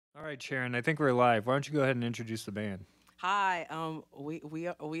right, Sharon, I think we're live. Why don't you go ahead and introduce the band? Hi,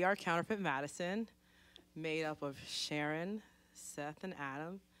 we are Counterfeit Madison, made up of Sharon, Seth, and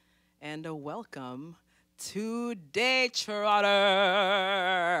Adam, and a welcome to Daytrotter.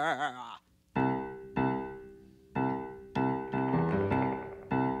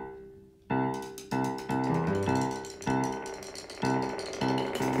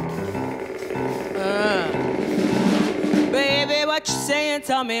 Baby, what you saying?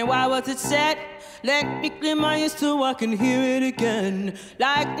 Tell me, why was it said? Let me clear my ears so I can hear it again.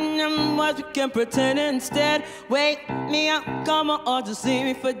 Like what we can pretend instead. Wake me up, come on, or just leave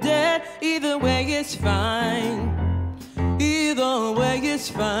me for dead. Either way is fine. Either way is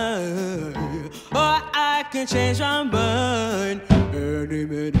fine. Or I can change my mind any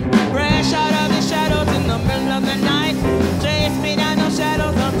minute. Fresh out of the shadows in the middle of the night. Chase me down the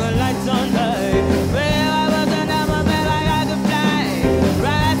shadows of the lights on light. Well, I was a never felt like I could fly.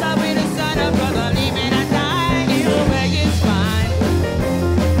 Rise up with the sun up, brother, leave me to die. Either way is fine.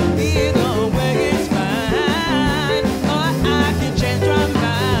 Either way is fine. Or I can change my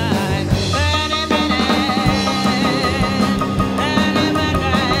mind any minute. Any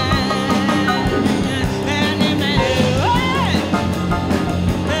minute. Any minute.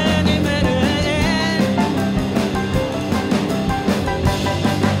 Any minute.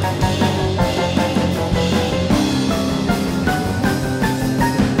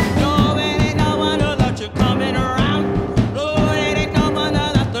 No, it ain't no wonder that you're coming around. No, it ain't no wonder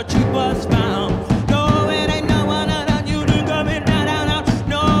that the truth was found. No, it ain't no wonder that you done coming down, down, down.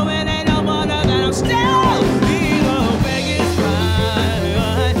 No, it ain't no wonder that I'm still. Either way is fine.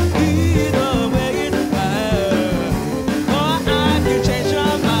 Either way is fine. Or I can change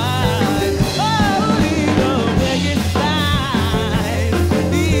my mind. Oh, either way is fine.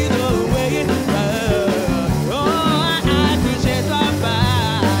 Either way is fine. Or I can change my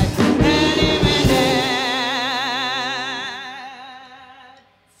mind. Any minute.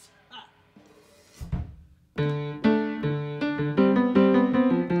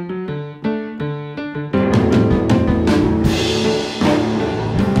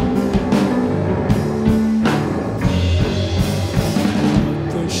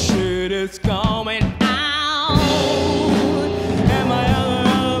 The shit is going out. Am I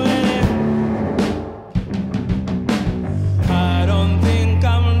alone? I don't think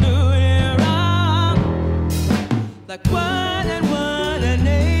I'm doing it wrong. Like what and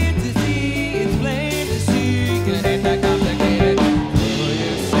A to Z, it's plain to see. It ain't that complicated. Will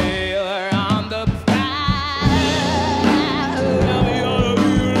you say you're on the prowl? Tell me all of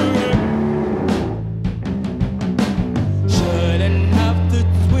you. Shouldn't have to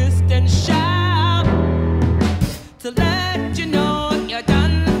twist and shout to let you know you're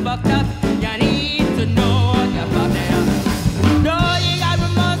done fucked up. You need to know you're fucked up. No, you got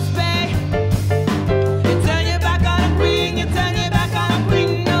remorse, babe. You turn your back on the queen. You turn your back on the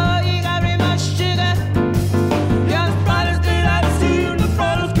queen. No, you got remorse, sugar. You're the proudest kid I've seen. The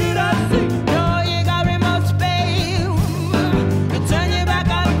proudest kid I've seen. No, you got remorse, babe. You turn your back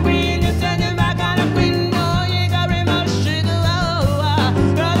on the queen. You turn your back on the queen. No, you got remorse, sugar. Oh,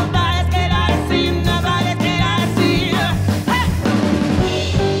 you're the proudest kid I've seen. The proudest kid I've seen. Hey!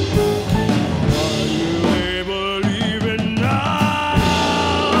 Are you able even now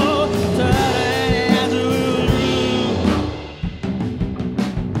to answer?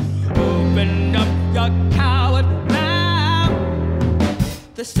 Open up your coward mouth.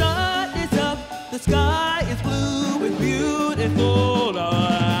 The sun is up, the sky is blue and beautiful. Oh,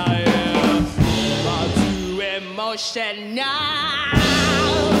 yeah. Am I too emotional?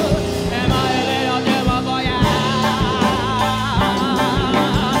 Am I a little devil for ya?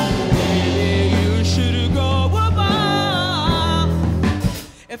 Maybe you should go above.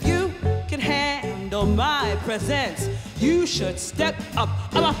 If you can handle my presence, you should step up.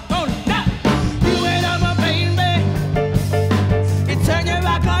 I'm a phone now. You ain't on my baby. You turn your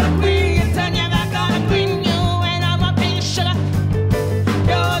back on the queen. You turn your back on the queen. You ain't on my baby, sugar.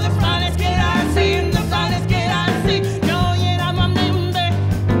 You're the finest kid I've seen. The finest kid I've seen. No, you ain't on my baby.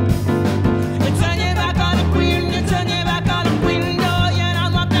 You turn your back on the queen. You turn your back on the queen. No, you ain't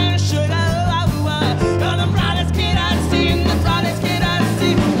on my baby, sugar. You're the finest kid I've seen. The finest kid I've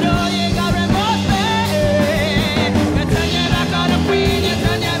seen. No, you got remorse, babe. You turn your back on the queen. You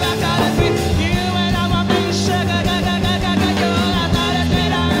turn your back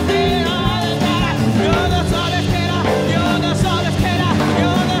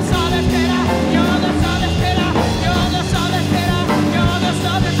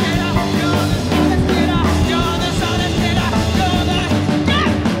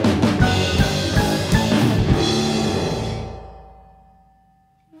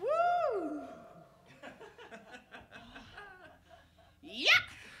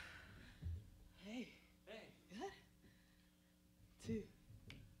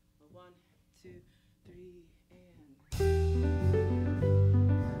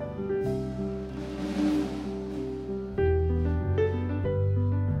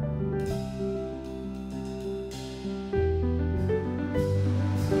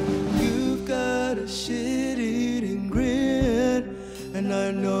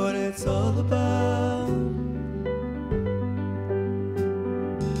and I know what it's all about.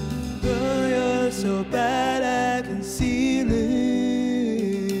 Girl, you're so bad at concealing.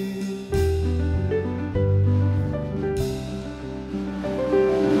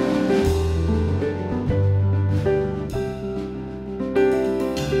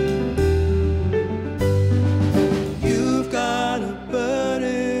 You've got a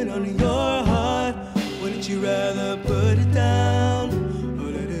burden on your heart. Wouldn't you rather put it down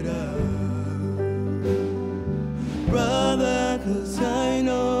or let it out? Brother, 'cause I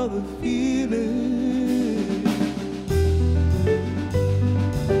know the feeling.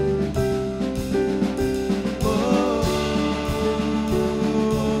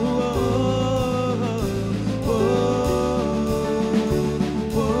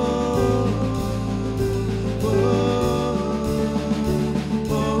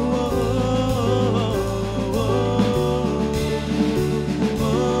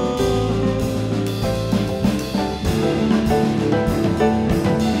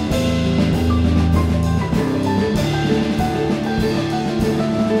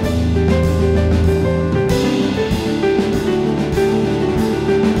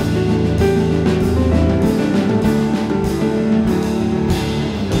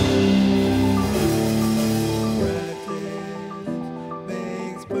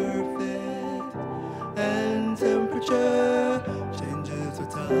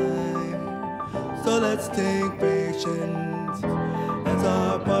 So let's take patience as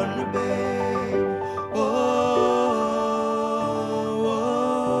our partner, babe. Practice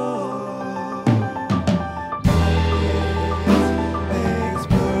makes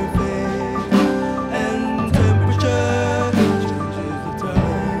perfect, and temperature changes with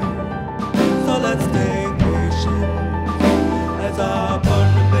time. So let's take patience as our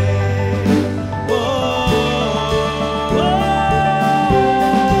partner, babe.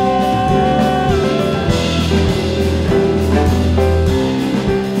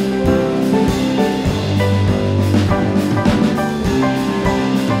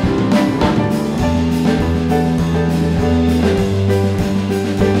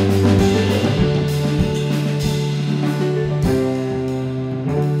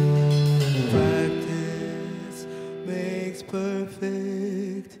 Practice makes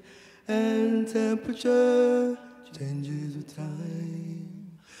perfect, and temperature changes with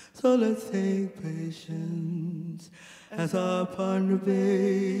time. So let's take patience as our partner,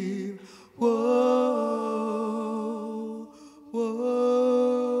 babe. Whoa, whoa.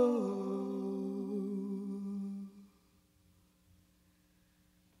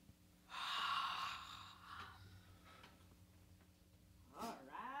 All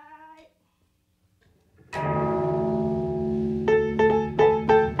right.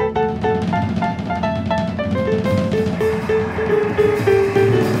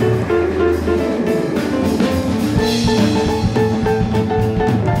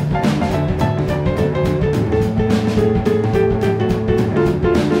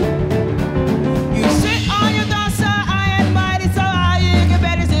 You sit on your dresser, I admire it so high you can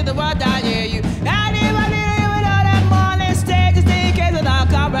better see the world I hear you. Not even all that morning stage, just in case without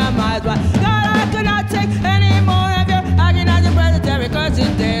compromise. But God, I could not take any more of your agonizing predatory curses,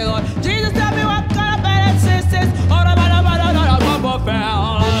 dear Lord. Jesus, tell me what kind of bad sisters, all about one fell.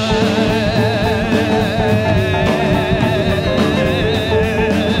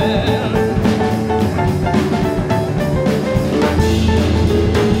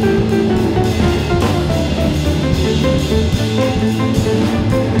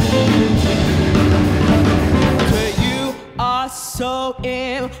 You are so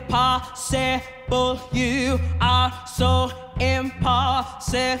impossible. You are so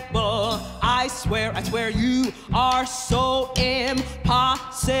impossible. I swear you are so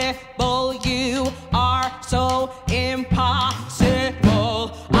impossible. You are so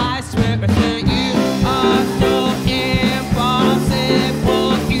impossible. I swear you are so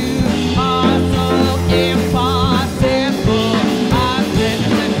impossible. You are so impossible. I swear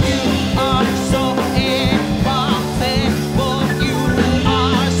you are so impossible. You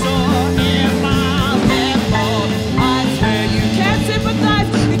are so impossible. I swear you can't sympathize,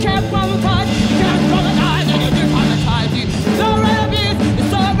 you can't traumatize, and you do traumatize you. So red abuse,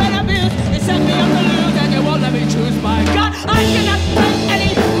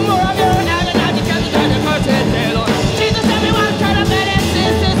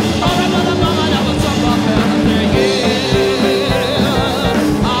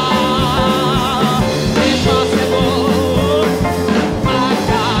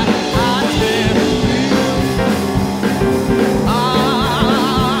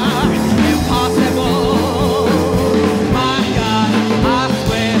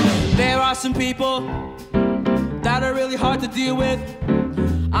 some people that are really hard to deal with.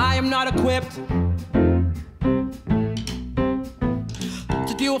 I am not equipped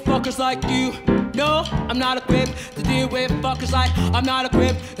to deal with fuckers like you. No, I'm not equipped to deal with fuckers like, I'm not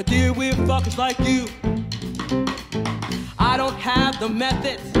equipped to deal with fuckers like you. I don't have the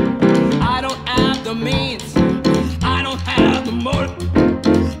methods, I don't have the means, I don't have the motive,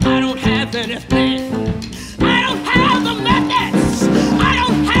 I don't have anything. I don't have the methods,